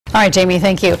All right, Jamie,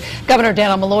 thank you. Governor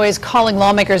Malloy is calling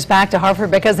lawmakers back to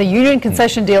Hartford because the union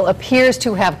concession deal appears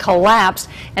to have collapsed,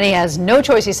 and he has no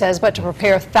choice, he says, but to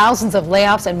prepare thousands of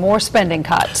layoffs and more spending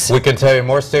cuts. We can tell you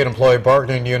more state employee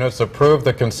bargaining units approved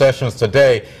the concessions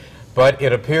today, but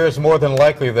it appears more than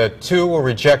likely that 2 were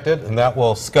rejected, and that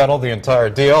will scuttle the entire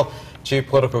deal. Chief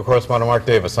Political Correspondent Mark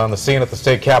Davis on the scene at the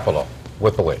state capitol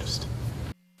with the latest.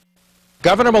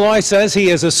 Governor Malloy says he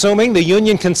is assuming the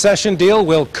union concession deal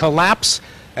will collapse,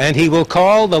 and he will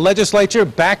call the legislature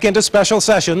back into special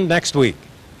session next week.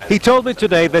 He told me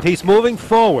today that he's moving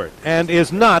forward and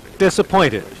is not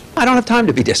disappointed. I don't have time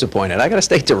to be disappointed. I got a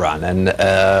state to run,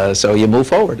 and so you move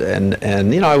forward.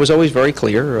 And you know, I was always very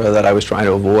clear that I was trying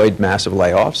to avoid massive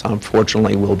layoffs.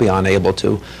 Unfortunately, we'll be unable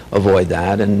to avoid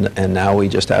that, and now we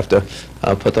just have to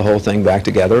put the whole thing back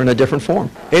together in a different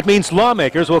form. It means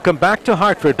lawmakers will come back to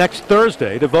Hartford next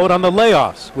Thursday to vote on the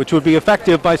layoffs, which would be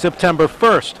effective by September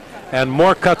 1st, and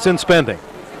more cuts in spending.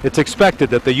 It's expected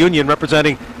that the union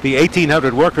representing the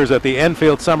 1,800 workers at the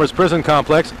Enfield Summers Prison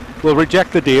Complex will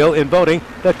reject the deal in voting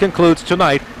that concludes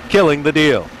tonight, killing the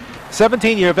deal.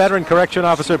 17-year veteran correction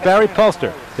officer Barry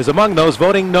Pulster is among those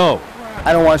voting no.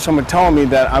 I don't want someone telling me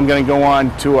that I'm going to go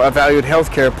on to a valued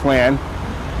health care plan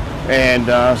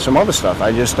and some other stuff.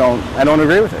 I don't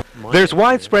agree with it. There's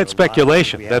widespread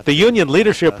speculation that the union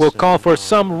leadership will call for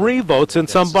some revotes in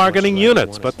some bargaining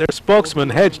units, but their spokesman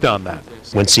hedged on that.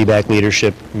 When CBAC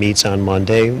leadership meets on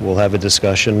Monday, we'll have a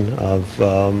discussion of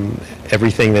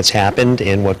everything that's happened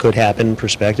and what could happen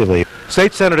prospectively.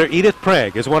 State Senator Edith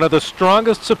Prague is one of the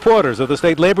strongest supporters of the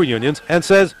state labor unions and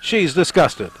says she's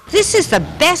disgusted. This is the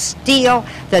best deal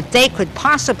that they could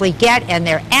possibly get, and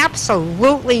they're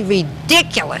absolutely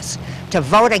ridiculous to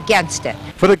vote against it.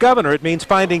 For the governor, it means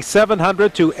finding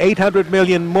 $700 to $800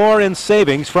 million more in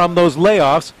savings from those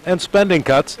layoffs and spending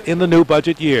cuts in the new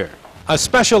budget year. A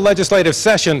special legislative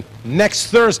session next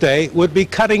Thursday would be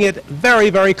cutting it very,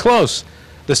 very close.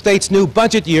 The state's new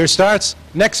budget year starts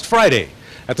next Friday.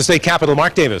 At the state capitol,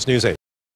 Mark Davis, News 8.